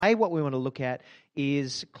What we want to look at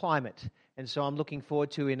is climate. And so I'm looking forward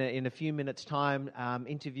to, in a few minutes' time,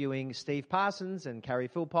 interviewing Steve Parsons and Carrie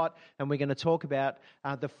Philpott, and we're going to talk about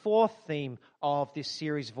the fourth theme of this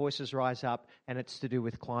series, Voices Rise Up, and it's to do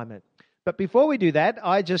with climate. But before we do that,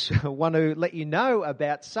 I just want to let you know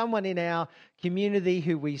about someone in our community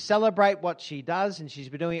who we celebrate what she does, and she's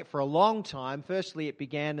been doing it for a long time. Firstly, it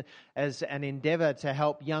began as an endeavour to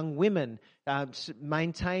help young women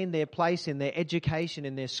maintain their place in their education,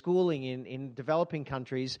 in their schooling in developing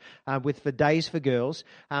countries for Days for Girls.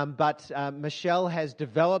 But Michelle has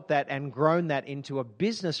developed that and grown that into a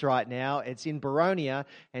business right now. It's in Boronia,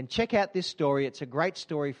 and check out this story. It's a great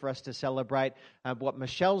story for us to celebrate what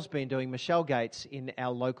Michelle's been doing, Michelle Gates, in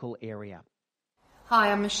our local area.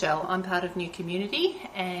 Hi, I'm Michelle. I'm part of New Community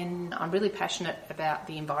and I'm really passionate about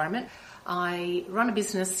the environment. I run a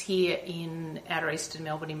business here in outer eastern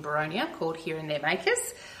Melbourne in Boronia called Here and There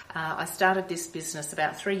Makers. I started this business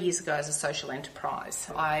about 3 years ago as a social enterprise.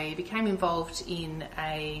 I became involved in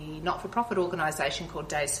a not-for-profit organisation called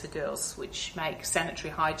Days for Girls, which make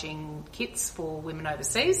sanitary hygiene kits for women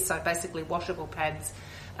overseas, so basically washable pads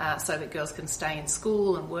so that girls can stay in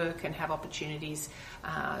school and work and have opportunities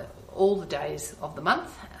all the days of the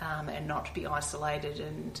month and not be isolated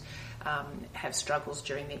and have struggles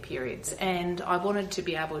during their periods. And I wanted to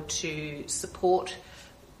be able to support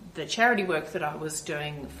the charity work that I was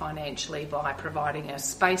doing financially by providing a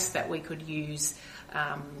space that we could use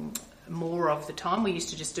more of the time. We used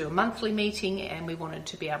to just do a monthly meeting, and we wanted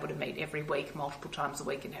to be able to meet every week, multiple times a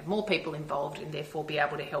week, and have more people involved and therefore be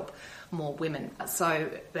able to help more women. So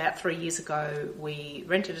about 3 years ago, we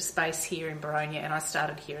rented a space here in Boronia and I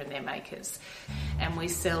started Here and There Makers. And we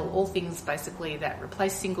sell all things basically that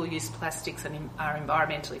replace single-use plastics and are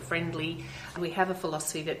environmentally friendly. We have a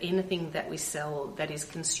philosophy that anything that we sell that is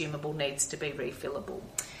consumable needs to be refillable.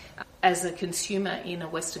 As a consumer in a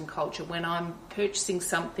Western culture, when I'm purchasing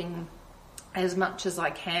something, as much as I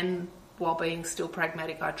can while being still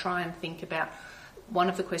pragmatic, I try and think about, one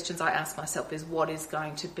of the questions I ask myself is, what is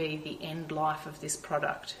going to be the end life of this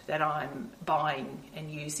product that I'm buying and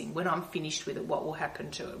using? When I'm finished with it, what will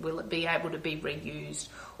happen to it? Will it be able to be reused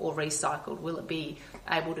or recycled? Will it be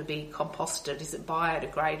able to be composted? Is it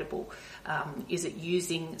biodegradable? Is it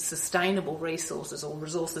using sustainable resources or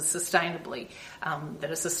resources sustainably, that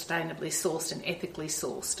are sustainably sourced and ethically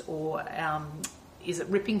sourced? Or is it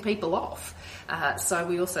ripping people off? So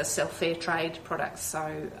we also sell fair trade products,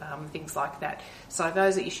 so things like that. So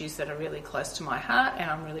those are issues that are really close to my heart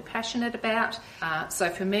and I'm really passionate about.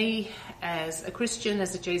 So for me, as a Christian,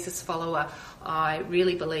 as a Jesus follower, I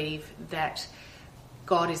really believe that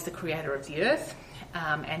God is the creator of the earth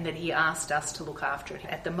and that he asked us to look after it.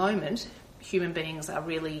 At the moment, human beings are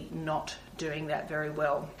really not doing that very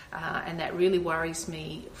well, and that really worries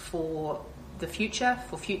me for the future,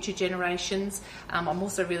 for future generations. I'm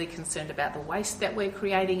also really concerned about the waste that we're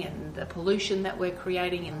creating and the pollution that we're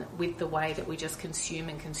creating, and with the way that we just consume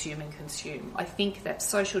and consume and consume. I think that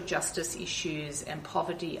social justice issues and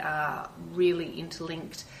poverty are really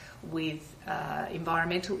interlinked with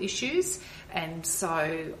environmental issues, and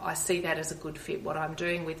so I see that as a good fit. What I'm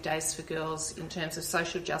doing with Days for Girls in terms of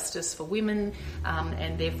social justice for women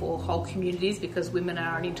and therefore whole communities, because women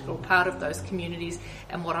are an integral part of those communities,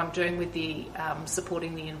 and what I'm doing with the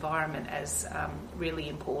supporting the environment as really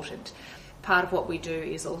important. Part of what we do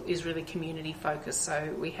is really community focused.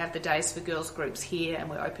 So we have the Days for Girls groups here,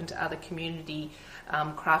 and we're open to other community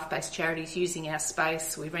craft-based charities using our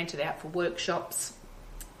space. We rent it out for workshops.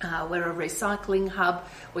 We're a recycling hub.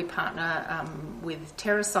 We partner with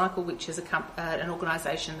TerraCycle, which is an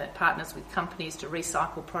organisation that partners with companies to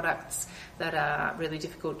recycle products that are really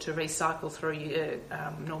difficult to recycle through your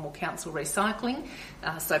normal council recycling.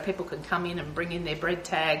 So people can come in and bring in their bread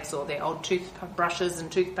tags or their old toothbrushes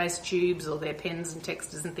and toothpaste tubes or their pens and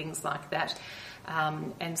texters and things like that.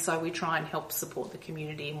 And so we try and help support the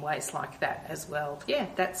community in ways like that as well. Yeah,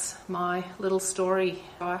 that's my little story.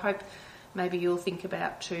 I hope maybe you'll think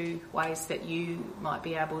about two ways that you might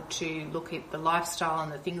be able to look at the lifestyle and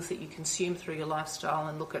the things that you consume through your lifestyle,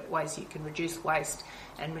 and look at ways you can reduce waste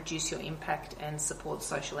and reduce your impact and support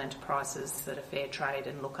social enterprises that are fair trade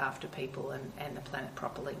and look after people and the planet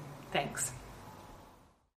properly. Thanks.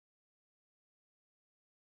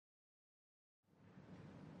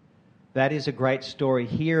 That is a great story.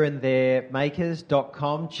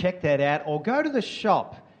 HereandThereMakers.com. Check that out, or go to the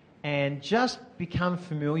shop and just become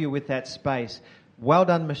familiar with that space. Well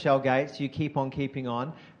done, Michelle Gates. You keep on keeping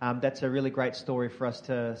on. That's a really great story for us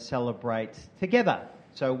to celebrate together.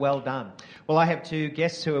 So well done. Well, I have two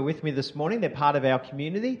guests who are with me this morning. They're part of our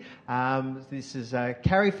community. This is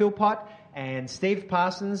Carrie Philpott and Steve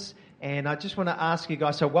Parsons. And I just want to ask you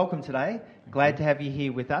guys, so welcome today. Glad to have you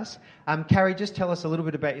here with us. Carrie, just tell us a little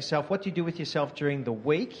bit about yourself. What do you do with yourself during the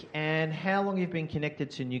week, and how long you've been connected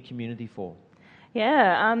to New Community for?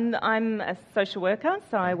 Yeah, I'm a social worker,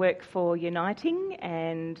 so I work for Uniting,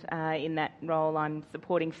 and in that role I'm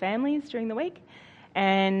supporting families during the week.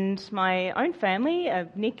 And my own family,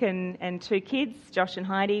 Nick and 2 kids, Josh and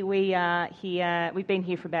Heidi, we've been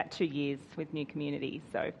here for about 2 years with New Community.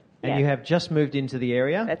 So. And you have just moved into the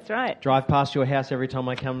area. That's right. Drive past your house every time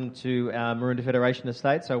I come to Maroondah Federation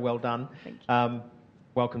Estate, so well done. Thank you.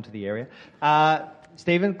 Welcome to the area.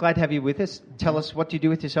 Stephen, glad to have you with us. Tell us what you do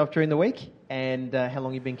with yourself during the week and how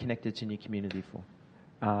long you've been connected to New Community for.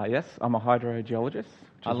 Yes, I'm a hydrogeologist.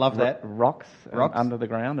 I love that. Rocks under the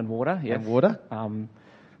ground and water. Yes. And water.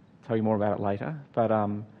 Tell you more about it later. But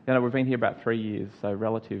we've been here about 3 years, so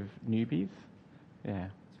relative newbies. Yeah.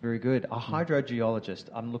 Very good. A hydrogeologist.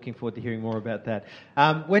 I'm looking forward to hearing more about that.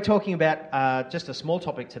 We're talking about just a small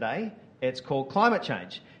topic today. It's called climate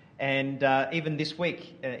change. And even this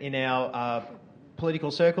week in our political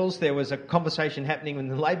circles, there was a conversation happening in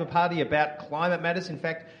the Labor Party about climate matters. In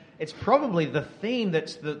fact, it's probably the theme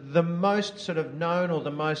that's the most sort of known, or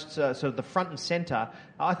the most sort of the front and centre,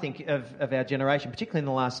 I think, of our generation, particularly in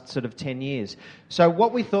the last sort of 10 years. So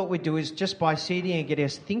what we thought we'd do is, just by seeding and get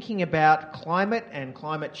us thinking about climate and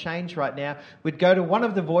climate change right now, we'd go to one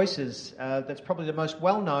of the voices that's probably the most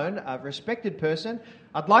well-known, respected person.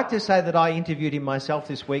 I'd like to say that I interviewed him myself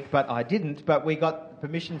this week, but I didn't. But we got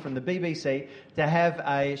permission from the BBC to have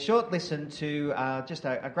a short listen to just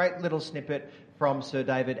a great little snippet from Sir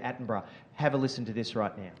David Attenborough. Have a listen to this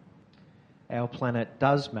right now. Our planet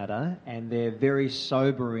does matter, and they're very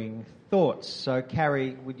sobering thoughts. So,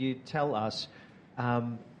 Carrie, would you tell us,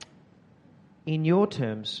 in your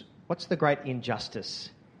terms, what's the great injustice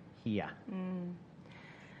here?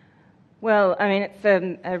 Well, I mean, it's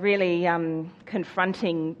a really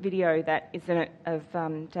confronting video, that, isn't it, of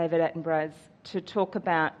David Attenborough's, to talk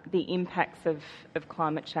about the impacts of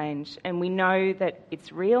climate change. And we know that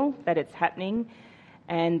it's real, that it's happening,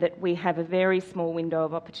 and that we have a very small window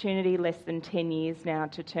of opportunity, less than 10 years now,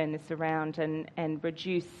 to turn this around and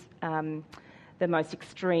reduce the most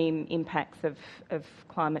extreme impacts of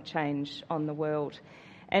climate change on the world.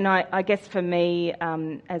 And I guess for me,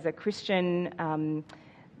 as a Christian,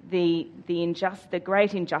 the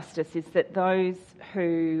great injustice is that those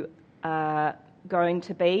who are going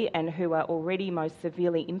to be, and who are already most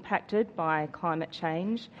severely impacted by climate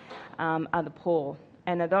change, are the poor,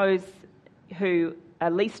 and are those who are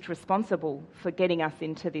least responsible for getting us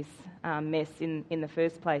into this mess in the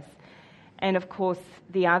first place. And of course,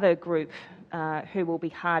 the other group who will be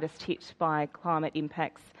hardest hit by climate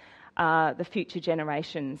impacts are the future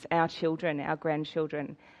generations, our children, our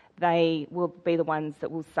grandchildren. They will be the ones that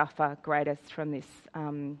will suffer greatest from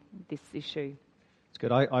this issue. It's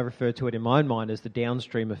good. I refer to it in my own mind as the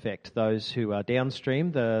downstream effect. Those who are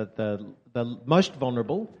downstream, the most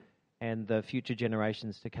vulnerable, and the future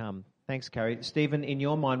generations to come. Thanks, Carrie. Stephen, in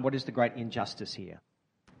your mind, what is the great injustice here?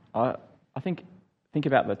 I think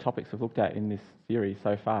about the topics we've looked at in this series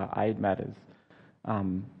so far. Aid matters,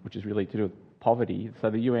 which is really to do with poverty. So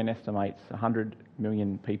the UN estimates 100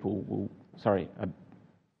 million people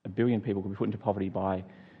a billion people could be put into poverty by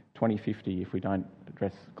 2050 if we don't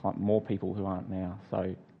address more people who aren't now.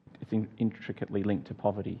 So it's intricately linked to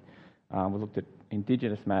poverty. We looked at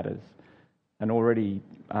Indigenous matters, and already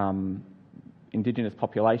Indigenous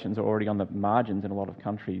populations are already on the margins in a lot of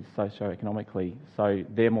countries socio-economically, so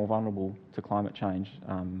they're more vulnerable to climate change.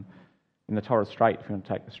 In the Torres Strait, if you want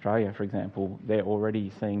to take Australia, for example, they're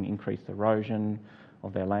already seeing increased erosion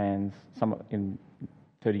of their lands. In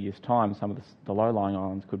 30 years' time, some of the low-lying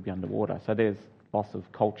islands could be underwater. So there's loss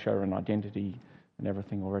of culture and identity and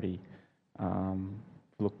everything already.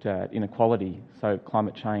 Looked at inequality. So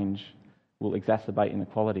climate change will exacerbate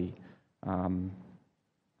inequality.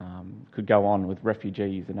 Could go on with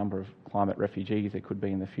refugees, the number of climate refugees there could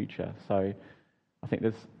be in the future. So I think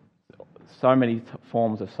there's so many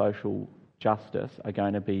forms of social justice are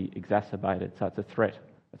going to be exacerbated. So it's a threat.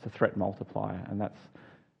 It's a threat multiplier, and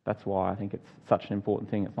that's why I think it's such an important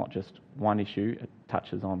thing. It's not just one issue; it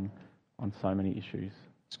touches on so many issues.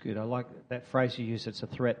 It's good. I like that phrase you use. It's a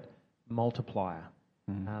threat multiplier.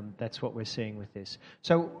 That's what we're seeing with this.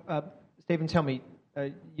 So, Stephen, tell me,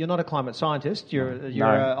 you're not a climate scientist. You're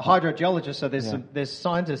a hydrogeologist. So there's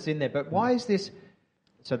scientists in there. But why is this?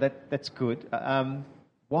 So that's good.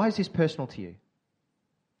 Why is this personal to you?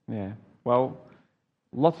 Yeah. Well,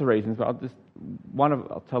 lots of reasons. But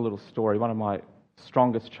I'll tell a little story. One of my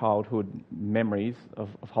strongest childhood memories of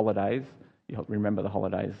holidays. You remember the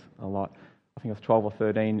holidays a lot. I think I was 12 or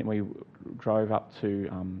 13, and we drove up to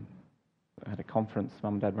had a conference.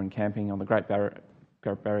 Mum and Dad were camping on the Great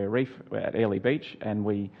Barrier Reef at Airlie Beach, and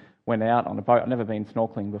we went out on a boat. I'd never been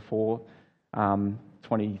snorkelling before,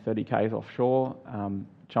 20, 30 k's offshore,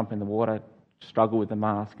 jump in the water, struggle with the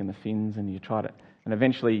mask and the fins, and you tried it, and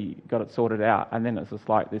eventually got it sorted out. And then it's just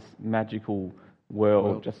like this magical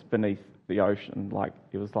world just beneath the ocean. Like,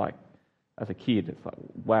 it was like, as a kid, it's like,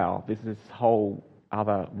 wow, this is this whole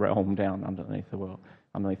other realm down underneath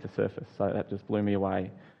the surface. So that just blew me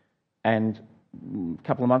away. And a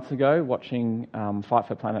couple of months ago, watching Fight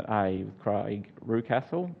for Planet A with Craig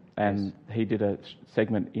Rucastle, and he did a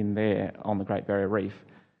segment in there on the Great Barrier Reef,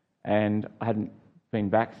 and I hadn't been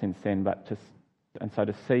back since then. So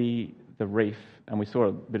to see the reef, and we saw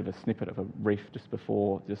a bit of a snippet of a reef just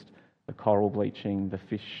before, just the coral bleaching, the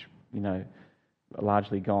fish,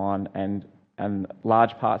 largely gone, and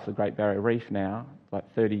large parts of the Great Barrier Reef now, like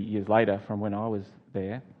 30 years later from when I was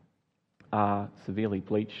there, are severely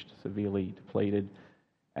bleached, severely depleted.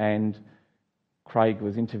 And Craig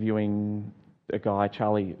was interviewing a guy,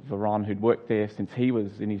 Charlie Veron, who'd worked there since he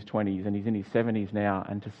was in his 20s, and he's in his 70s now,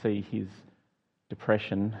 and to see his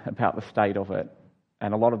depression about the state of it,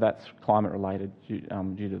 and a lot of that's climate related due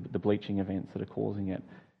to the bleaching events that are causing it.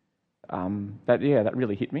 That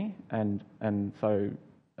really hit me, and so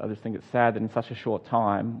I just think it's sad that in such a short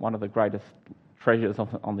time, one of the greatest treasures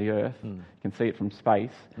on the earth, you can see it from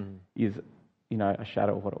space, is a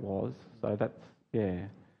shadow of what it was. So that's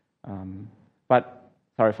but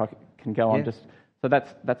sorry if I can go on. Just so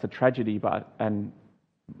that's a tragedy, but if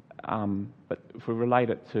we relate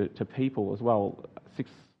it to people as well,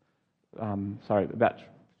 about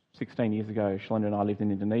 16 years ago, Shalinda and I lived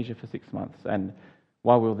in Indonesia for 6 months, and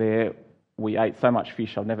while we were there, we ate so much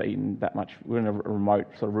fish. I've never eaten that much. We're in a remote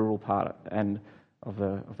sort of rural part of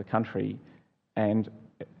the country, and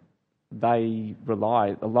a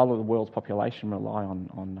lot of the world's population rely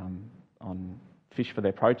on fish for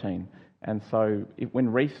their protein. And so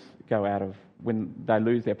when reefs when they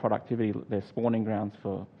lose their productivity, their spawning grounds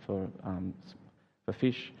for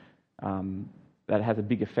fish, that has a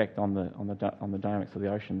big effect on the dynamics of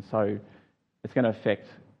the ocean. So it's going to affect,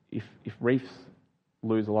 if reefs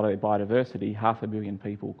lose a lot of their biodiversity, 500 million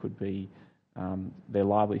people could be their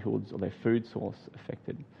livelihoods or their food source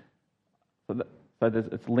affected. So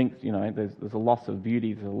it's linked. There's a loss of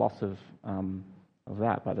beauty, there's a loss of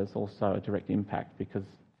that, but there's also a direct impact because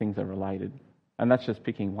things are related. And that's just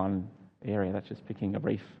picking one area. That's just picking a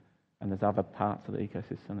reef, and there's other parts of the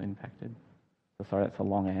ecosystem impacted. So sorry, that's a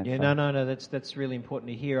long answer. Yeah, no. That's really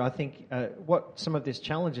important to hear. I think what some of this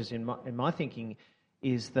challenges in my thinking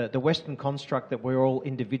is that the Western construct that we're all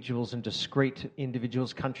individuals and discrete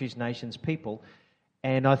individuals, countries, nations, people.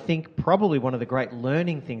 And I think probably one of the great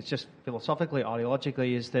learning things, just philosophically,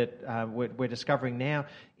 ideologically, is that we're discovering now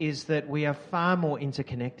is that we are far more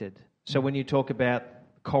interconnected. So when you talk about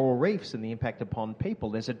coral reefs and the impact upon people,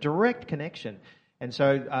 there's a direct connection. And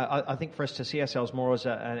so I think for us to see ourselves more as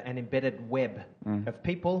an embedded web of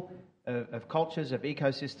people, of cultures, of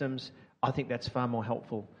ecosystems, I think that's far more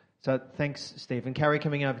helpful. So thanks, Steve. And Carrie,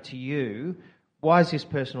 coming over to you, why is this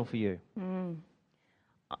personal for you?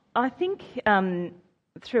 I think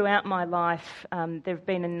throughout my life there have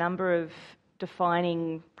been a number of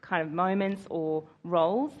defining kind of moments or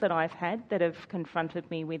roles that I've had that have confronted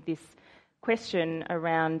me with this question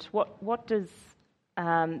around what does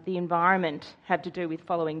the environment have to do with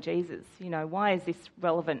following Jesus? Why is this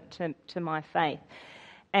relevant to my faith?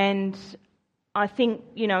 And I think,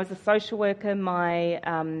 as a social worker,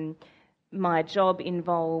 my job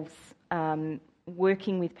involves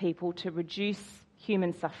working with people to reduce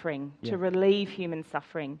human suffering, to relieve human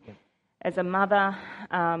suffering. Yeah. As a mother,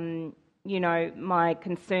 my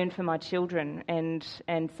concern for my children and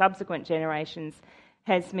subsequent generations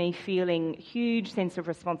has me feeling a huge sense of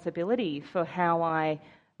responsibility for how I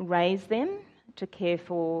raise them to care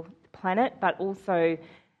for the planet, but also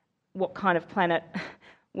what kind of planet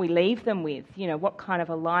we leave them with. What kind of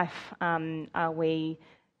a life are we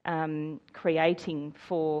creating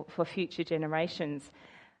for future generations?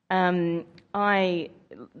 Probably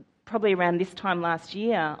around this time last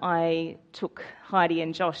year, I took Heidi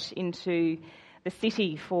and Josh into the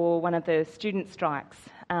city for one of the student strikes.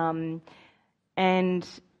 And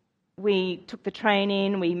we took the train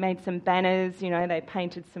in, we made some banners, they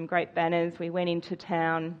painted some great banners. We went into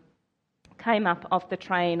town, came up off the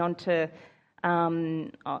train onto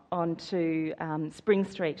Spring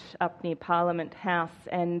Street up near Parliament House,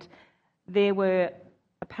 and there were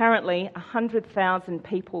apparently 100,000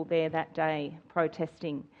 people there that day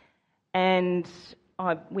protesting. And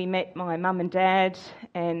we met my mum and dad,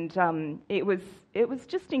 and it was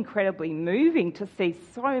just incredibly moving to see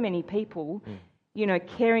so many people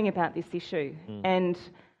caring about this issue. And,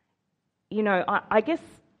 I guess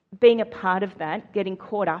being a part of that, getting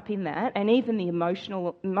caught up in that, and even the emotion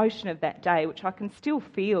of that day, which I can still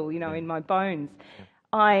feel, in my bones,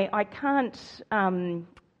 I can't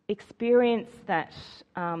experience that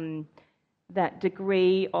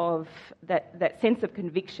degree of that sense of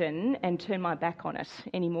conviction and turn my back on it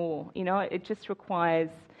anymore. It just requires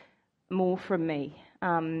more from me.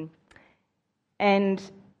 And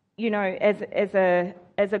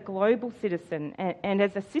as a global citizen and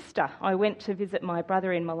as a sister, I went to visit my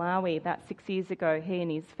brother in Malawi about 6 years ago. He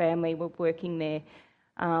and his family were working there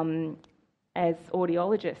as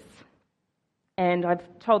audiologists. And I've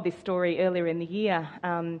told this story earlier in the year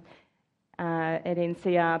at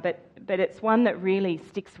NCR, but it's one that really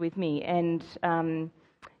sticks with me. And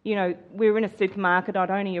we were in a supermarket.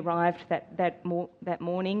 I'd only arrived that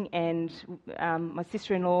morning, and my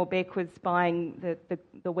sister-in-law Beck was buying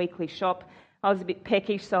the weekly shop. I was a bit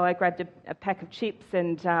peckish, so I grabbed a pack of chips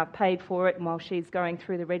and paid for it. And while she's going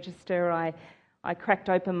through the register, I cracked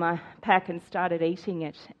open my pack and started eating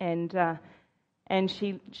it. And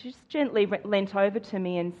she just gently leant over to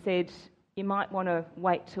me and said, "You might want to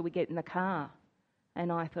wait till we get in the car."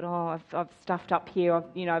 And I thought, I've stuffed up here.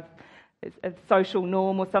 It's a social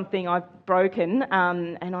norm or something I've broken.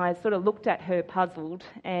 And I sort of looked at her puzzled,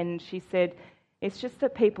 and she said, "It's just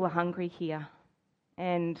that people are hungry here."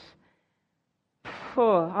 And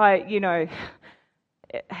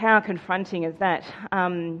how confronting is that?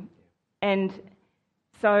 And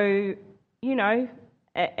so,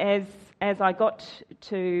 as I got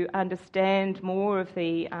to understand more of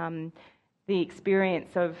the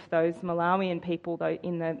experience of those Malawian people, though,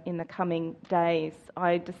 in the coming days,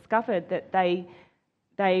 I discovered that they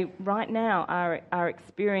right now are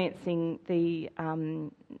experiencing the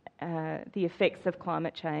effects of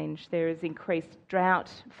climate change. There is increased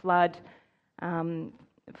drought, flooding,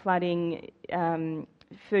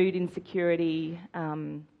 food insecurity.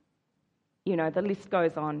 The list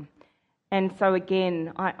goes on. And so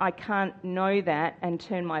again, I can't know that and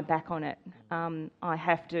turn my back on it. I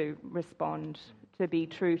have to respond, to be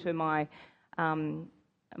true to my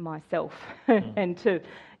myself and to,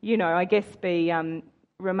 I guess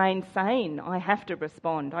remain sane. I have to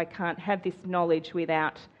respond. I can't have this knowledge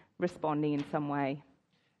without responding in some way.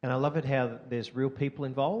 And I love it how there's real people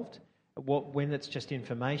involved. When it's just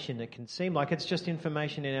information, it can seem like it's just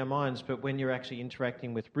information in our minds, but when you're actually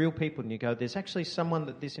interacting with real people and you go, there's actually someone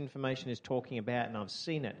that this information is talking about and I've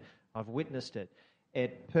seen it, I've witnessed it,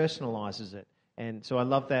 it personalises it. And so I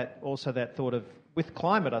love that, also that thought of, with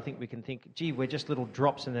climate, I think we can think, gee, we're just little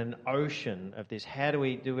drops in an ocean of this. How do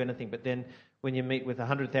we do anything? But then when you meet with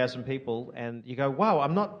 100,000 people and you go, wow,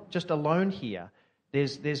 I'm not just alone here.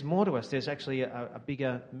 There's more to us. There's actually a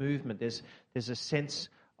bigger movement. There's a sense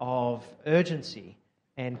of urgency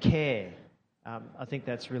and care. I think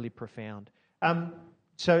that's really profound.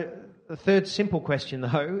 So the third simple question,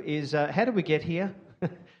 though, is how did we get here?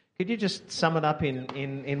 Could you just sum it up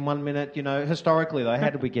in 1 minute? Historically, though, how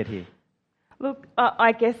did we get here? Look,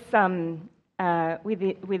 I guess with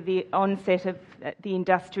the onset of the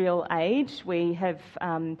industrial age, we have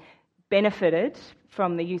benefited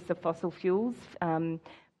from the use of fossil fuels,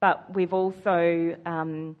 but we've also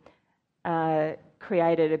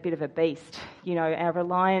created a bit of a beast. Our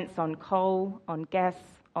reliance on coal, on gas,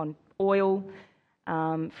 on oil,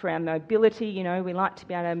 for our mobility. We like to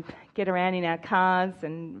be able to get around in our cars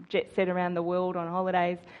and jet set around the world on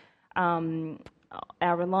holidays.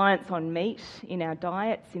 Our reliance on meat in our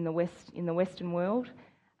diets in the Western world.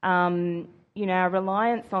 Our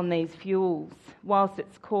reliance on these fuels, whilst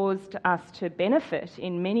it's caused us to benefit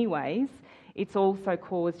in many ways, it's also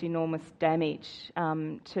caused enormous damage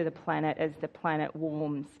to the planet as the planet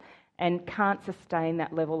warms and can't sustain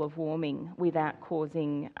that level of warming without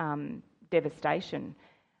causing devastation.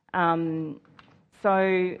 I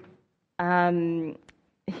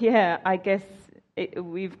guess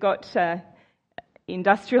we've got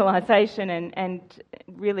industrialisation and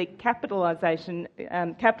really capitalism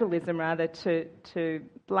to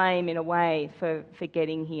blame in a way for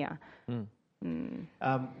getting here.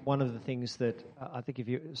 One of the things that I think if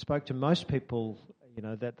you spoke to most people,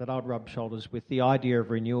 that I'd rub shoulders with, the idea of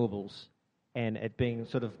renewables and it being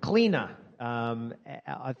sort of cleaner.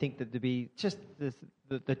 I think that to be just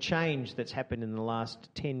the change that's happened in the last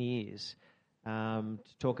 10 years, to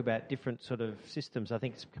talk about different sort of systems, I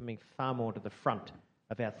think it's coming far more to the front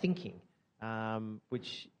of our thinking,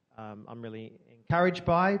 which I'm really encouraged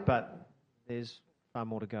by, but there's far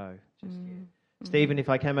more to go. Stephen, if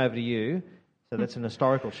I came over to you, so that's an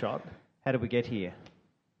historical shot, how did we get here?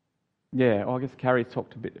 Yeah, well, I guess Carrie's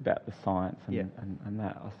talked a bit about the science and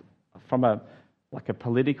that. From a like a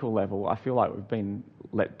political level, I feel like we've been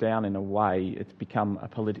let down in a way. It's become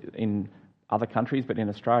in other countries, but in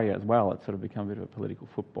Australia as well, it's sort of become a bit of a political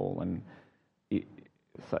football. And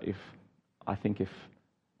if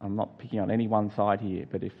I'm not picking on any one side here,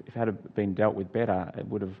 but if it had been dealt with better, it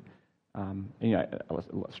would have.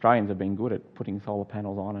 Australians have been good at putting solar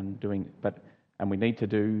panels on and doing, and we need to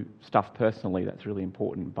do stuff personally. That's really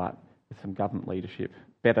important. But with some government leadership,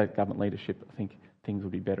 better government leadership, I think things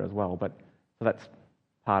would be better as well. But so that's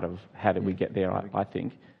part of how did we get there, I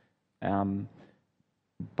think.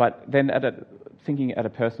 But then thinking at a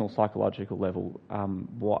personal psychological level,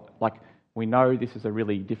 we know this is a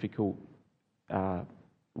really difficult.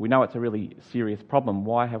 We know it's a really serious problem.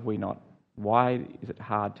 Why is it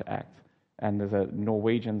hard to act? And there's a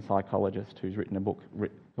Norwegian psychologist who's written a book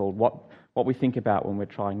called What We Think About When We're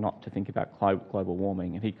Trying Not to Think About Global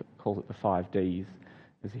Warming, and he calls it the 5 Ds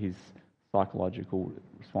as his psychological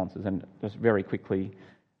responses. And just very quickly,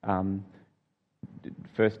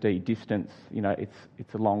 first D, distance.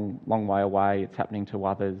 It's a long way away. It's happening to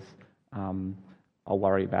others. I'll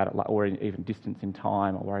worry about it, or even distance in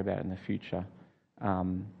time. I'll worry about it in the future.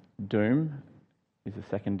 Doom is the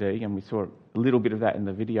second D, and we saw a little bit of that in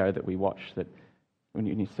the video that we watched. That when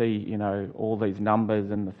you see, all these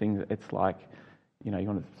numbers and the things, it's like, you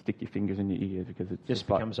want to stick your fingers in your ears because it just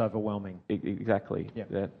becomes overwhelming. Exactly.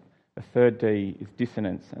 Yep. The third D is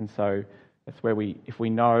dissonance, and so that's where if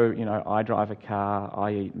we know, I drive a car,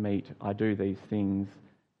 I eat meat, I do these things,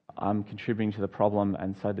 I'm contributing to the problem,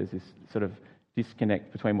 and so there's this sort of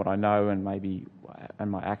disconnect between what I know and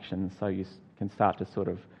my actions. So you can start to sort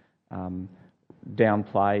of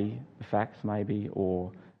downplay the facts, maybe,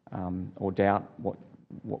 or doubt what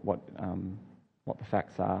the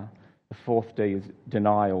facts are. The fourth D is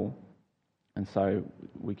denial, and so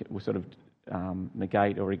we sort of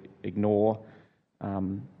negate or ignore,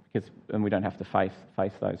 and we don't have to face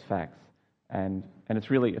those facts. And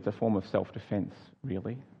it's a form of self-defence,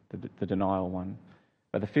 really, the denial one.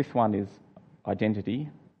 But the fifth one is identity.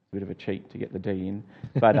 It's a bit of a cheat to get the D in,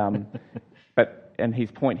 but and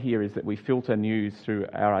his point here is that we filter news through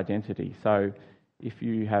our identity. So if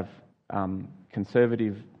you have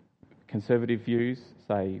conservative views,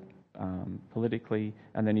 say politically,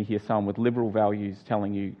 and then you hear someone with liberal values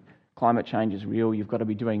telling you climate change is real, you've got to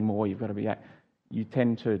be doing more, you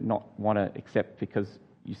tend to not want to accept because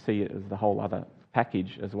you see it as the whole other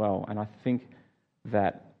package as well. And I think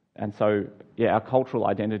that, and so, our cultural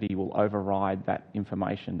identity will override that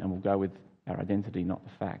information and we'll go with our identity, not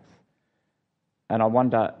the facts. And I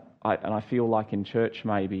wonder, and I feel like in church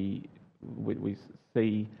maybe we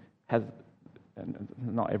see,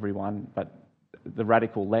 not everyone, but the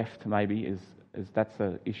radical left maybe is that's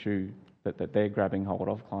an issue that they're grabbing hold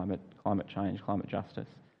of, climate change, climate justice.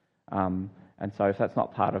 And so if that's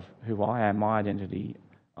not part of who I am, my identity,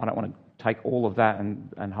 I don't want to take all of that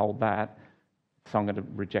and hold that. So I'm going to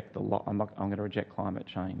reject I'm going to reject climate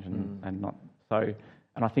change and not so.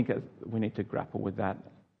 And I think we need to grapple with that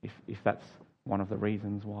if that's one of the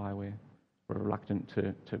reasons why we're reluctant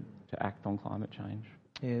to act on climate change.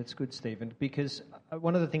 Yeah, it's good, Stephen, because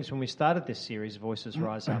one of the things when we started this series, Voices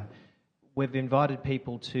Rise Up, we've invited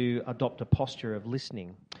people to adopt a posture of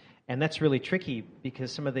listening. And that's really tricky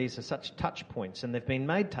because some of these are such touch points, and they've been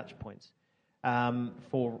made touch points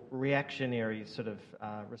for reactionary sort of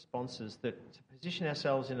responses, that to position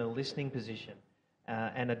ourselves in a listening position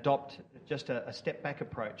and adopt just a step-back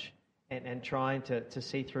approach and trying to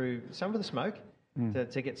see through some of the smoke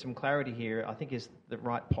to get some clarity here, I think is the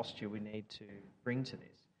right posture we need to bring to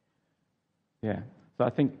this. Yeah. So I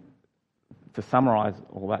think to summarise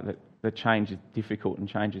all that the change is difficult and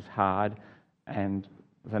change is hard, and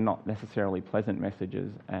they're not necessarily pleasant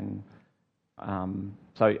messages. And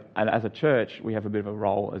so as a church, we have a bit of a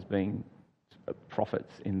role as being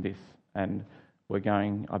prophets in this. And we're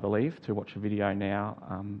going, I believe, to watch a video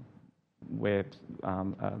now where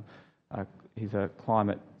he's a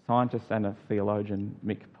climate scientist and a theologian,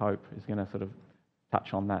 Mick Pope, is going to sort of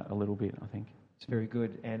touch on that a little bit, I think. It's very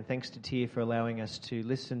good. And thanks to Tia for allowing us to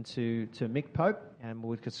listen to Mick Pope. And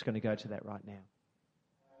we're just going to go to that right now.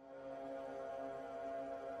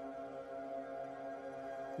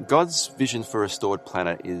 God's vision for a restored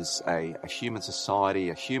planet is a human society,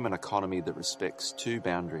 a human economy that respects two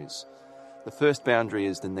boundaries. The first boundary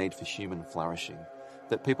is the need for human flourishing,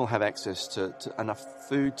 that people have access to enough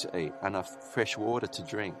food to eat, enough fresh water to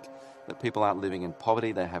drink, that people aren't living in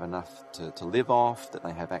poverty, they have enough to live off, that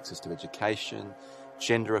they have access to education,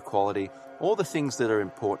 gender equality, all the things that are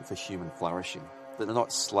important for human flourishing, that they're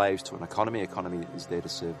not slaves to an economy that is there to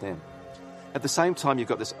serve them. At the same time, you've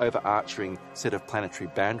got this overarching set of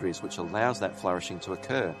planetary boundaries which allows that flourishing to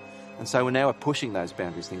occur. And so we're now pushing those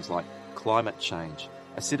boundaries, things like climate change,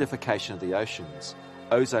 acidification of the oceans,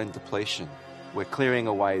 ozone depletion. We're clearing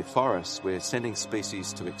away forests, we're sending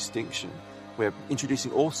species to extinction, we're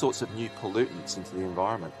introducing all sorts of new pollutants into the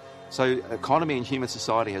environment. So economy and human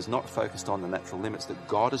society has not focused on the natural limits that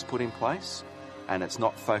God has put in place, and it's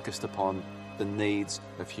not focused upon the needs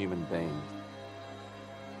of human beings.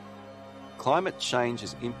 Climate change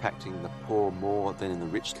is impacting the poor more than in the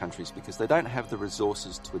rich countries because they don't have the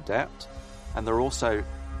resources to adapt, and they're also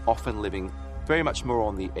often living very much more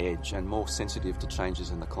on the edge and more sensitive to changes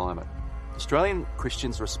in the climate. Australian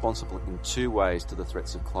Christians are responsible in two ways to the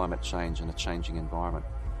threats of climate change and a changing environment.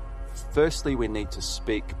 Firstly, we need to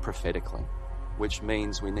speak prophetically, which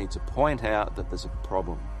means we need to point out that there's a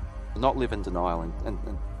problem, not live in denial,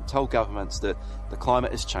 and tell governments that the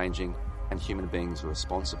climate is changing and human beings are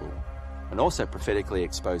responsible. And also prophetically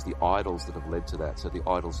expose the idols that have led to that, so the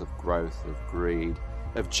idols of growth, of greed,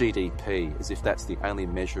 of GDP, as if that's the only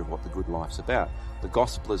measure of what the good life's about. The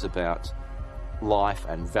gospel is about life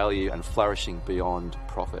and value and flourishing beyond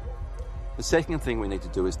profit. The second thing we need to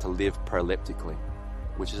do is to live proleptically,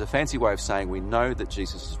 which is a fancy way of saying we know that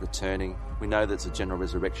Jesus is returning, we know that it's a general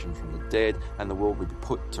resurrection from the dead, and the world will be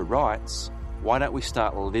put to rights. Why don't we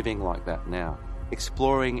start living like that now?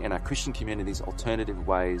 Exploring in our Christian communities alternative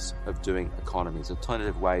ways of doing economies,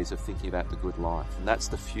 alternative ways of thinking about the good life. And that's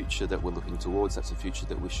the future that we're looking towards. That's the future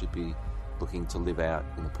that we should be looking to live out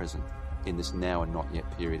in the present, in this now and not yet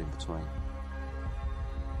period in between.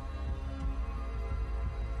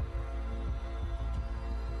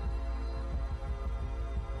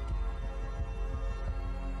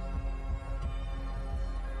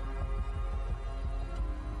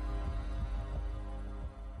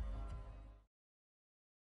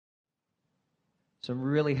 Some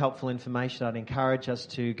really helpful information. I'd encourage us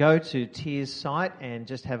to go to TIR's site and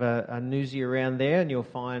just have a newsy around there, and you'll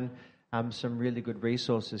find some really good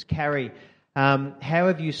resources. Carrie, how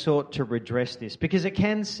have you sought to redress this? Because it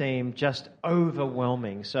can seem just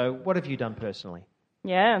overwhelming. So what have you done personally?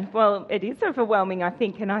 Yeah, well, it is overwhelming, I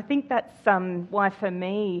think, and I think that's why for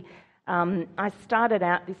me, I started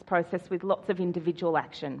out this process with lots of individual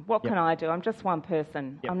action. What can I do? I'm just one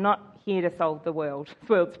person. I'm not here to solve the world's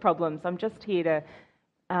problems. I'm just here to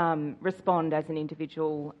respond as an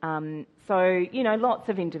individual. So, lots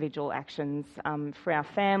of individual actions for our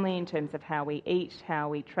family in terms of how we eat, how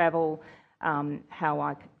we travel,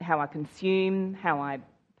 how I consume, how I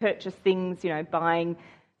purchase things, buying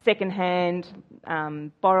secondhand,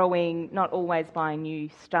 borrowing, not always buying new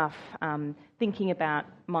stuff, thinking about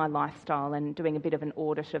my lifestyle and doing a bit of an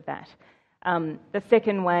audit of that. The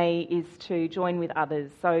second way is to join with others,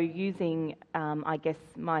 so using,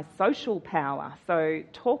 my social power, so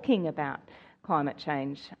talking about climate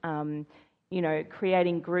change,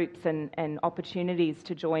 creating groups and opportunities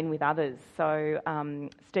to join with others. So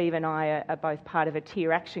Steve and I are both part of a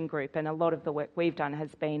TIR action group, and a lot of the work we've done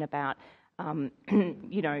has been about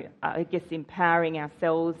empowering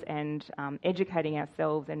ourselves and educating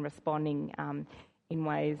ourselves and responding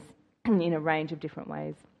in a range of different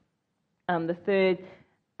ways. The third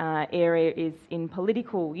area is in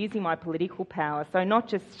using my political power. So not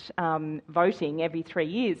just voting every 3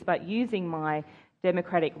 years, but using my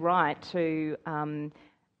democratic right to,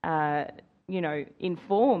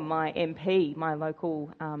 inform my MP, my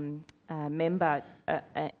local member,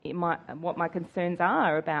 what my concerns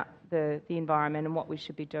are about the environment and what we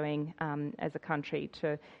should be doing as a country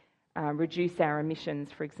to reduce our emissions,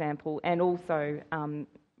 for example, and also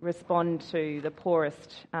respond to the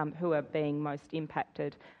poorest who are being most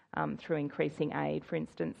impacted through increasing aid, for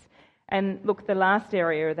instance. And look, the last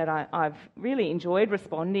area that I've really enjoyed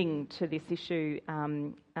responding to this issue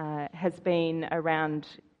has been around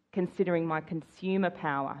considering my consumer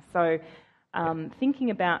power. So thinking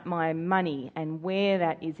about my money and where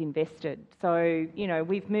that is invested. So,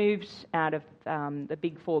 we've moved out of the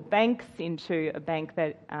big four banks into a bank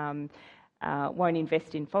that won't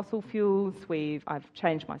invest in fossil fuels. I've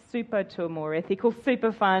changed my super to a more ethical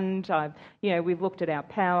super fund. We've looked at our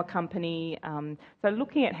power company. So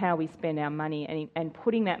looking at how we spend our money and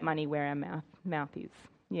putting that money where our mouth is.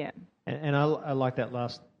 Yeah. And I like that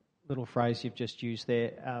last little phrase you've just used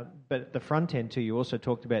there. But at the front end too, you also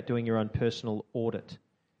talked about doing your own personal audit.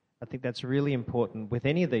 I think that's really important with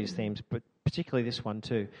any of these themes, but particularly this one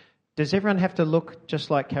too. Does everyone have to look just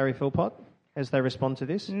like Carrie Philpott as they respond to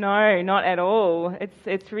this? No, not at all.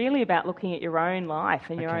 It's really about looking at your own life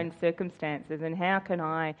and your own circumstances and how can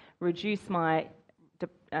I reduce my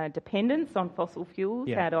dependence on fossil fuels?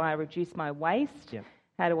 How do I reduce my waste?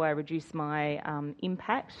 How do I reduce my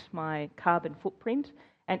impact, my carbon footprint?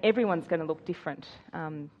 And everyone's going to look different.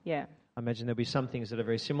 I imagine there'll be some things that are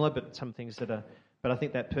very similar, but some things that are... But I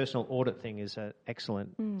think that personal audit thing is an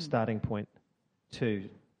excellent starting point too.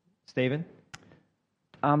 Stephen?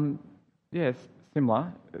 Yes,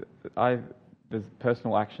 similar. There's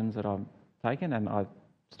personal actions that I've taken, and I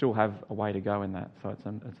still have a way to go in that. So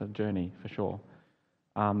it's a journey for sure.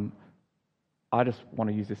 I just want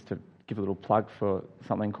to use this to give a little plug for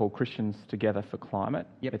something called Christians Together for Climate.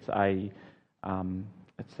 Yep. It's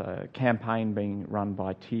a campaign being run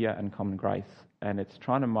by TIA and Common Grace, and it's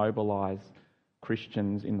trying to mobilise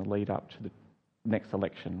Christians in the lead up to the next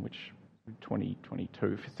election, which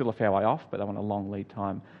 2022, still a fair way off, but they want a long lead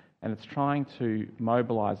time. And it's trying to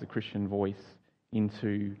mobilise the Christian voice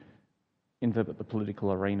into the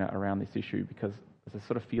political arena around this issue, because there's a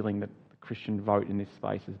sort of feeling that the Christian vote in this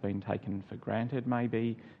space has been taken for granted,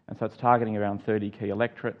 maybe. And so it's targeting around 30 key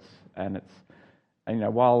electorates, and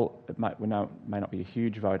while it may not be a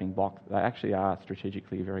huge voting bloc, they actually are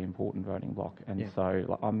strategically a very important voting bloc. And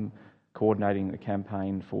so I'm coordinating the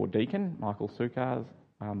campaign for Deakin, Michael Sukar's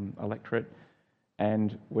electorate,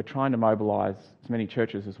 and we're trying to mobilise as many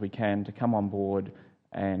churches as we can to come on board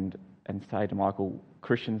and say to Michael,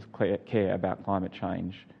 Christians care about climate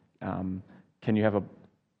change. Can we have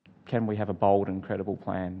a bold and credible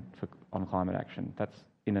plan on climate action? That's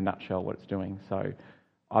in a nutshell what it's doing. So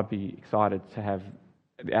I'd be excited to have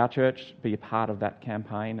our church be a part of that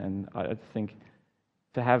campaign, and I think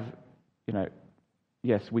to have,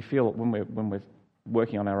 yes, we feel when we're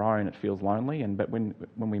working on our own, it feels lonely, but when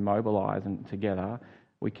we mobilise and together,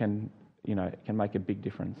 we can make a big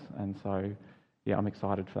difference. And so, yeah, I'm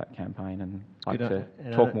excited for that campaign and like to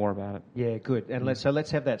talk more about it. Yeah, good. And let's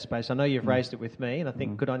have that space. I know you've raised it with me, and I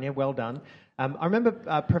think good on you. Well done. I remember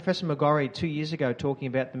Professor McGorry 2 years ago talking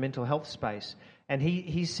about the mental health space, and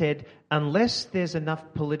he said, unless there's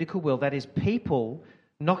enough political will, that is, people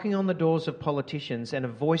knocking on the doors of politicians and a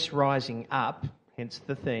voice rising up, hence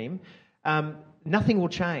the theme, nothing will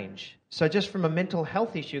change. So just from a mental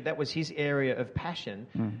health issue, that was his area of passion.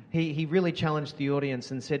 He really challenged the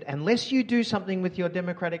audience and said, unless you do something with your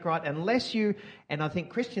democratic right, and I think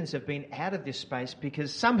Christians have been out of this space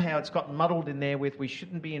because somehow it's gotten muddled in there with we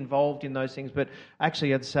shouldn't be involved in those things, but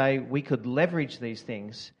actually I'd say we could leverage these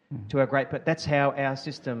things to our great, but that's how our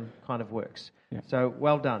system kind of works. Yeah. So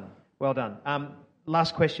well done.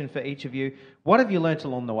 Last question for each of you. What have you learnt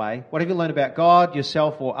along the way? What have you learned about God,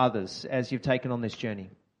 yourself, or others as you've taken on this journey?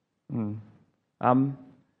 I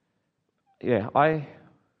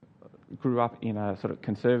grew up in a sort of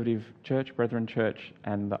conservative church, Brethren church,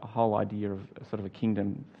 and the whole idea of sort of a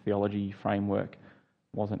kingdom theology framework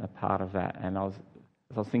wasn't a part of that. And as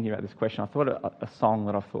I was thinking about this question, I thought a song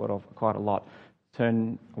that I've thought of quite a lot.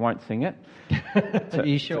 I won't sing it. Are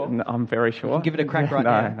you sure? I'm very sure. Give it a crack right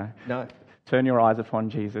now. No. Turn your eyes upon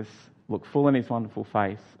Jesus, look full in his wonderful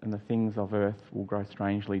face, and the things of earth will grow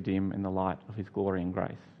strangely dim in the light of his glory and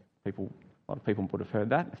grace. A lot of people would have heard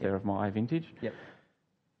that if they're of my vintage. Yep.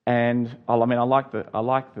 And I like the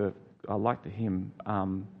hymn,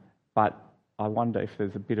 but I wonder if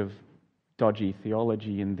there's a bit of dodgy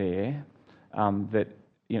theology in there that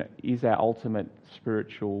is our ultimate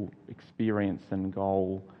spiritual experience and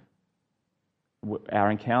goal. Our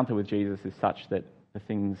encounter with Jesus is such that the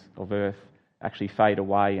things of earth actually fade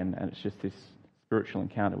away, and it's just this spiritual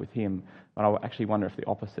encounter with him. But I actually wonder if the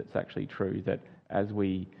opposite's actually true, that as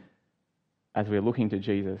we're looking to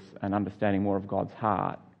Jesus and understanding more of God's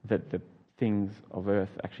heart, that the things of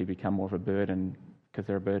earth actually become more of a burden because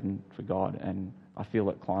they're a burden for God. And I feel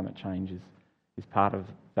that climate change is part of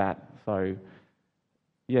that. So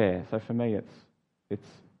for me it's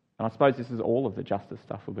and I suppose this is all of the justice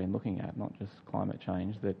stuff we've been looking at, not just climate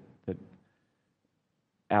change, that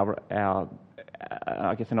our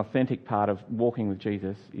I guess an authentic part of walking with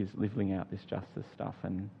Jesus is living out this justice stuff,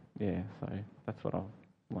 and so that's what I've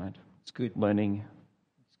learned. It's good. Learning.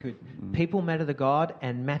 It's good. People matter to God,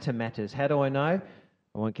 and matter matters. How do I know?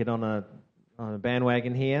 I won't get on a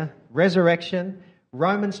bandwagon here. Resurrection,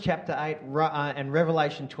 Romans chapter 8 and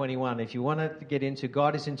Revelation 21. If you want to get into,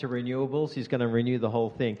 God is into renewables. He's going to renew the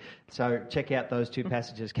whole thing. So check out those two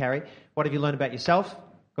passages. Carrie, what have you learned about yourself,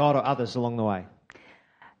 God, or others along the way?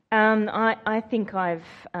 I think I've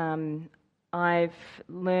learned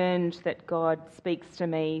that God speaks to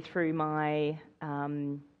me through my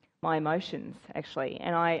emotions, actually,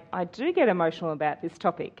 and I do get emotional about this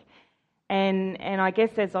topic, and I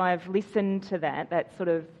guess as I've listened to that sort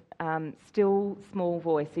of still small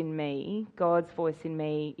voice in me, God's voice in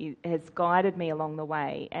me, has guided me along the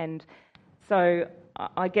way, and so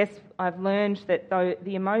I guess I've learned that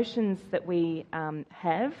the emotions that we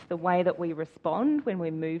have, the way that we respond when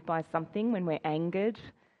we're moved by something, when we're angered,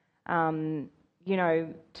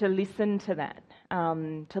 to listen to that,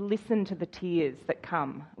 to listen to the tears that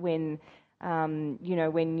come when,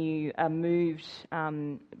 when you are moved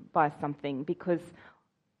by something, because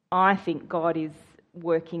I think God is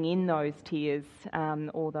working in those tears,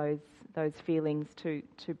 or those feelings to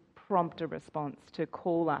prompt a response, to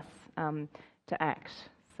call us to act.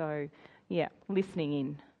 So, yeah, listening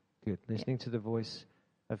in. Good. Listening to the voice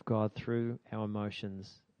of God through our emotions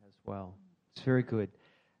as well. It's very good.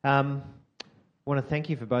 I want to thank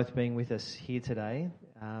you for both being with us here today.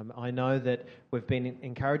 I know that we've been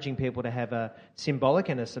encouraging people to have a symbolic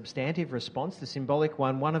and a substantive response. The symbolic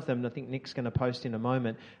one of them, I think Nick's going to post in a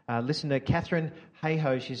moment. Listen to Catherine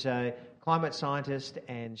Hayhoe. She's a climate scientist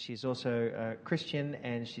and she's also a Christian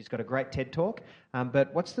and she's got a great TED Talk.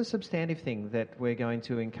 But what's the substantive thing that we're going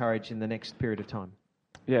to encourage in the next period of time?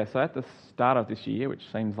 Yeah, so at the start of this year, which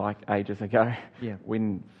seems like ages ago,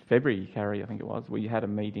 in February, Carrie, I think it was, we had a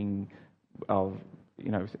meeting of,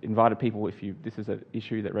 invited people, this is an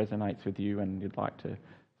issue that resonates with you and you'd like to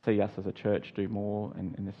see us as a church do more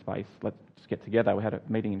in this space, let's get together. We had a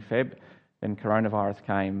meeting in Feb, then coronavirus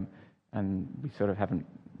came and we sort of haven't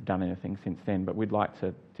done anything since then, but we'd like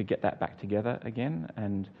to get that back together again.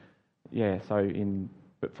 And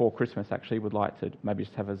before Christmas, actually, we'd like to maybe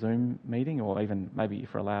just have a Zoom meeting, or even maybe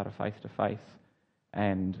if we're allowed a face-to-face,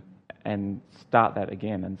 and start that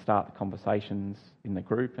again and start the conversations in the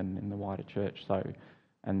group and in the wider church.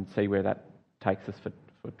 And see where that takes us for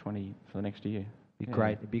the next year.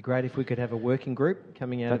 Great. It'd be great if we could have a working group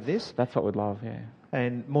coming out of this. That's what we'd love. Yeah.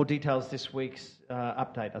 And more details this week's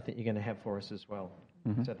update. I think you're going to have for us as well.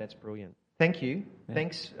 Mm-hmm. So that's brilliant. Thank you. Yeah.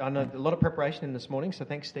 Thanks. I know a lot of preparation in this morning, so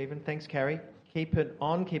thanks, Stephen. Thanks, Carrie. Keep it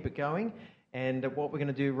on, keep it going. And what we're going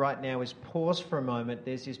to do right now is pause for a moment.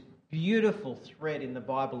 There's this beautiful thread in the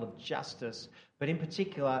Bible of justice, but in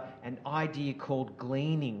particular an idea called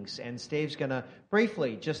gleanings. And Steve's going to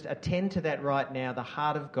briefly just attend to that right now, the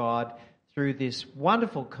heart of God, through this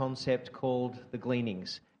wonderful concept called the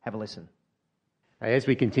gleanings. Have a listen. As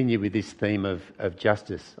we continue with this theme of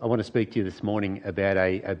justice, I want to speak to you this morning about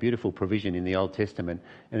a beautiful provision in the Old Testament,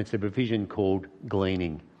 and it's a provision called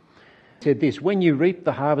gleaning. It said this: when you reap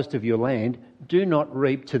the harvest of your land, do not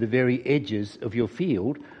reap to the very edges of your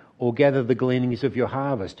field, or gather the gleanings of your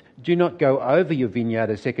harvest. Do not go over your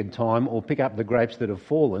vineyard a second time, or pick up the grapes that have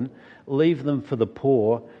fallen. Leave them for the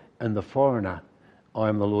poor and the foreigner. I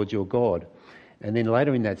am the Lord your God. And then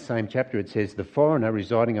later in that same chapter it says, the foreigner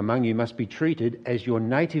residing among you must be treated as your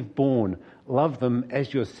native born. Love them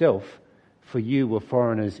as yourself, for you were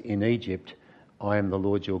foreigners in Egypt. I am the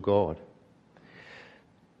Lord your God.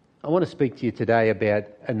 I want to speak to you today about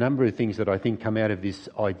a number of things that I think come out of this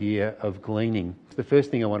idea of gleaning. The first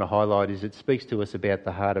thing I want to highlight is it speaks to us about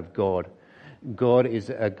the heart of God. God is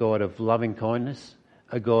a God of loving kindness,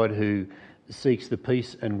 a God who seeks the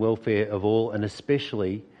peace and welfare of all, and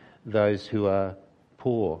especially those who are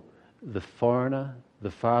poor, the foreigner,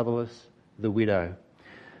 the fatherless, the widow.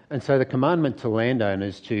 And so the commandment to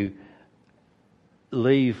landowners to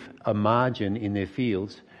leave a margin in their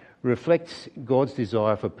fields reflects God's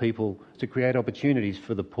desire for people to create opportunities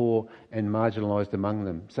for the poor and marginalised among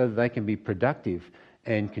them so that they can be productive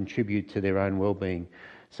and contribute to their own well-being.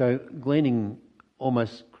 So gleaning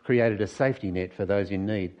almost created a safety net for those in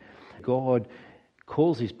need. God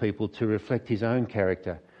calls his people to reflect his own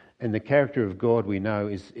character. And the character of God, we know,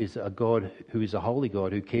 is a God who is a holy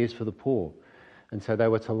God who cares for the poor. And so they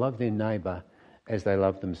were to love their neighbour as they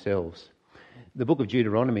love themselves. The book of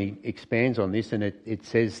Deuteronomy expands on this, and it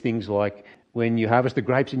says things like, when you harvest the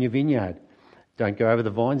grapes in your vineyard, don't go over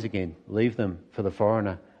the vines again. Leave them for the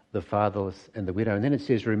foreigner, the fatherless and the widow. And then it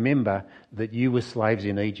says, remember that you were slaves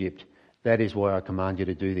in Egypt. That is why I command you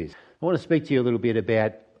to do this. I want to speak to you a little bit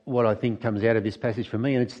about what I think comes out of this passage for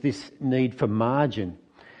me, and it's this need for margin.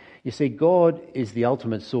 You see, God is the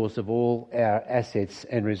ultimate source of all our assets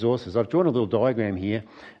and resources. I've drawn a little diagram here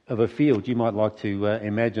of a field. You might like to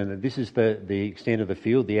imagine that this is the extent of the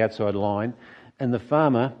field, the outside line, and the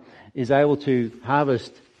farmer is able to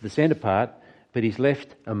harvest the centre part, but he's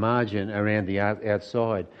left a margin around the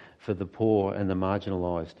outside for the poor and the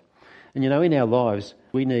marginalised. And in our lives,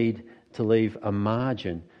 we need to leave a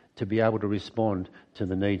margin to be able to respond to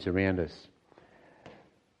the needs around us.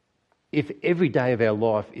 If every day of our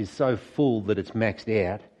life is so full that it's maxed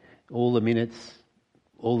out, all the minutes,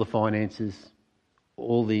 all the finances,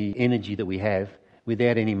 all the energy that we have,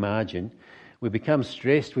 without any margin, we become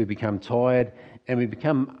stressed, we become tired, and we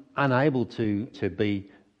become unable to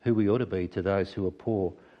be who we ought to be to those who are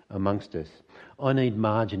poor amongst us. I need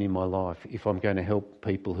margin in my life if I'm going to help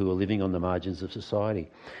people who are living on the margins of society.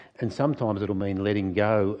 And sometimes it'll mean letting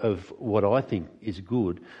go of what I think is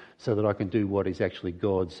good so that I can do what is actually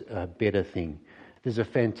God's better thing. There's a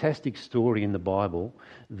fantastic story in the Bible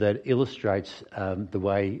that illustrates the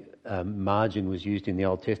way margin was used in the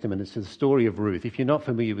Old Testament. It's the story of Ruth. If you're not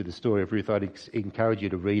familiar with the story of Ruth, I'd encourage you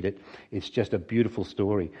to read it. It's just a beautiful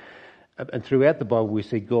story. And throughout the Bible, we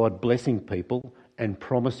see God blessing people and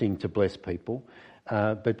promising to bless people.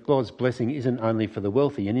 But God's blessing isn't only for the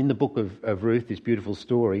wealthy. And in the book of Ruth, this beautiful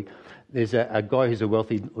story, there's a guy who's a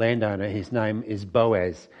wealthy landowner. His name is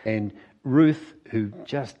Boaz. And Ruth, who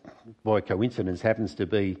just by coincidence happens to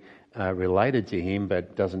be related to him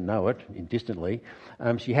but doesn't know it distantly,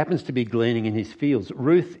 she happens to be gleaning in his fields.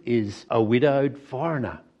 Ruth is a widowed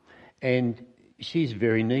foreigner and she's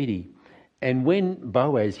very needy. And when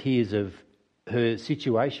Boaz hears of her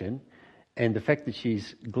situation and the fact that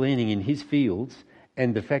she's gleaning in his fields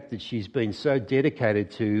and the fact that she's been so dedicated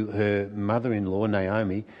to her mother-in-law,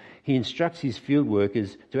 Naomi, he instructs his field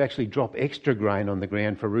workers to actually drop extra grain on the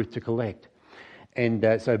ground for Ruth to collect. And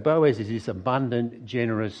so Boaz is this abundant,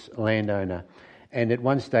 generous landowner. And at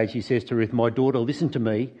one stage he says to Ruth, "My daughter, listen to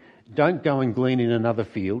me. Don't go and glean in another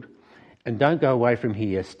field and don't go away from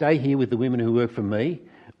here. Stay here with the women who work for me.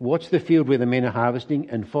 Watch the field where the men are harvesting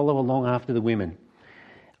and follow along after the women.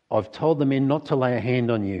 I've told the men not to lay a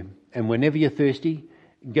hand on you. And whenever you're thirsty,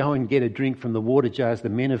 go and get a drink from the water jars the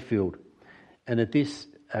men have filled." And at this,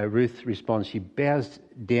 Ruth responds. She bows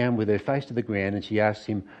down with her face to the ground and she asks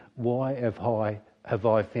him, "Why have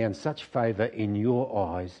I found such favour in your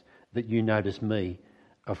eyes that you notice me,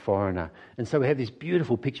 a foreigner?" And so we have this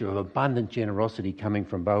beautiful picture of abundant generosity coming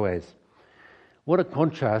from Boaz. What a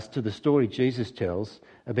contrast to the story Jesus tells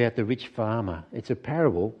about the rich farmer. It's a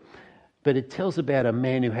parable, but it tells about a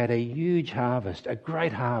man who had a huge harvest, a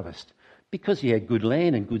great harvest, because he had good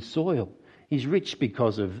land and good soil. He's rich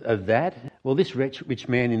because of that. Well, this rich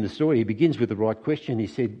man in the story, he begins with the right question. He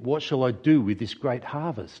said, "What shall I do with this great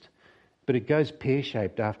harvest?" But it goes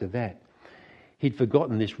pear-shaped after that. He'd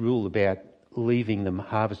forgotten this rule about leaving the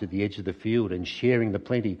harvest at the edge of the field and sharing the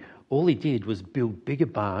plenty. All he did was build bigger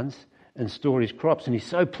barns and store his crops. And he's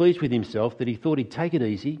so pleased with himself that he thought he'd take it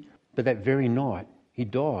easy. But that very night, he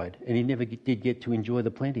died and he never did get to enjoy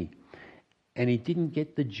the plenty. And he didn't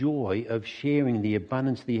get the joy of sharing the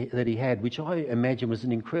abundance that he had, which I imagine was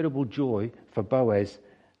an incredible joy for Boaz,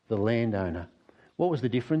 the landowner. What was the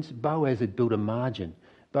difference? Boaz had built a margin.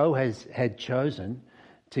 Boaz had chosen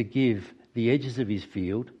to give the edges of his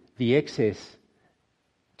field, the excess,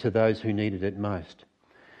 to those who needed it most.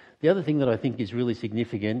 The other thing that I think is really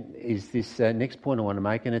significant is this next point I want to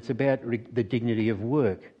make, and it's about the dignity of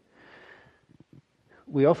work.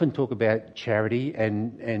 We often talk about charity,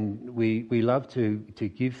 and we love to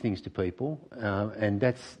give things to people, and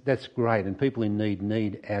that's great, and people in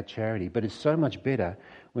need our charity. But it's so much better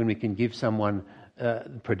when we can give someone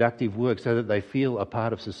productive work so that they feel a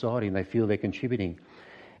part of society and they feel they're contributing.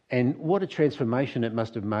 And what a transformation it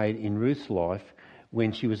must have made in Ruth's life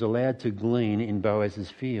when she was allowed to glean in Boaz's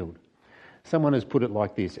field. Someone has put it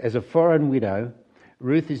like this: as a foreign widow,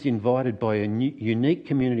 Ruth is invited by a unique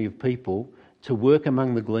community of people to work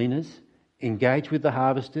among the gleaners, engage with the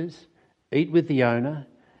harvesters, eat with the owner,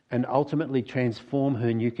 and ultimately transform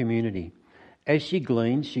her new community. As she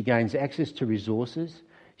gleans, she gains access to resources,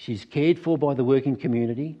 she's cared for by the working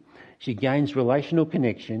community, she gains relational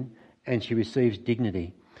connection, and she receives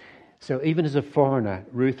dignity. So even as a foreigner,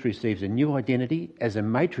 Ruth receives a new identity as a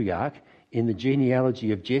matriarch in the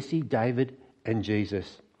genealogy of Jesse, David, and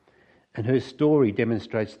Jesus. And her story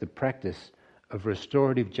demonstrates the practice of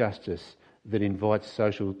restorative justice that invites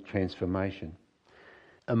social transformation.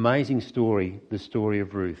 Amazing story, the story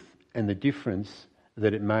of Ruth, and the difference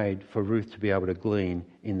that it made for Ruth to be able to glean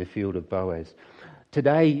in the field of Boaz.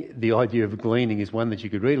 Today, the idea of gleaning is one that you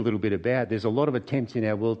could read a little bit about. There's a lot of attempts in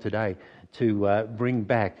our world today to bring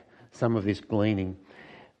back some of this gleaning.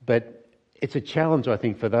 But it's a challenge, I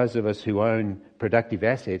think, for those of us who own productive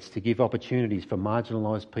assets to give opportunities for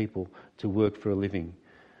marginalised people to work for a living.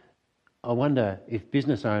 I wonder if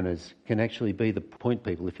business owners can actually be the point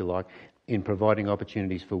people, if you like, in providing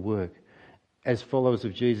opportunities for work. As followers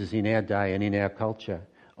of Jesus in our day and in our culture,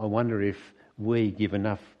 I wonder if we give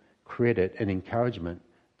enough credit and encouragement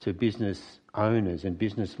to business owners and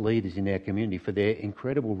business leaders in our community for their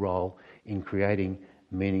incredible role in creating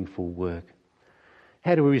meaningful work.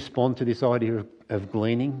 How do we respond to this idea of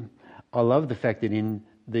gleaning? I love the fact that in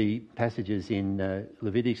the passages in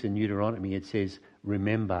Leviticus and Deuteronomy it says,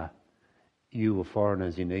 "Remember, you were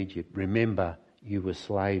foreigners in Egypt. Remember, you were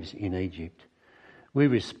slaves in Egypt." We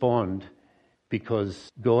respond because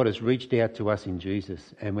God has reached out to us in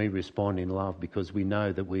Jesus, and we respond in love because we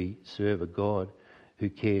know that we serve a God who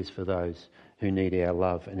cares for those who need our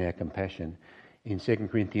love and our compassion. In 2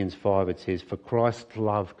 Corinthians 5 it says, "For Christ's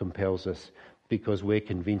love compels us, because we're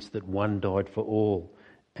convinced that one died for all,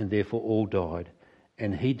 and therefore all died.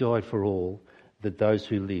 And he died for all, that those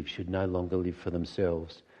who live should no longer live for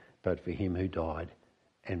themselves, but for him who died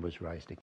and was raised again."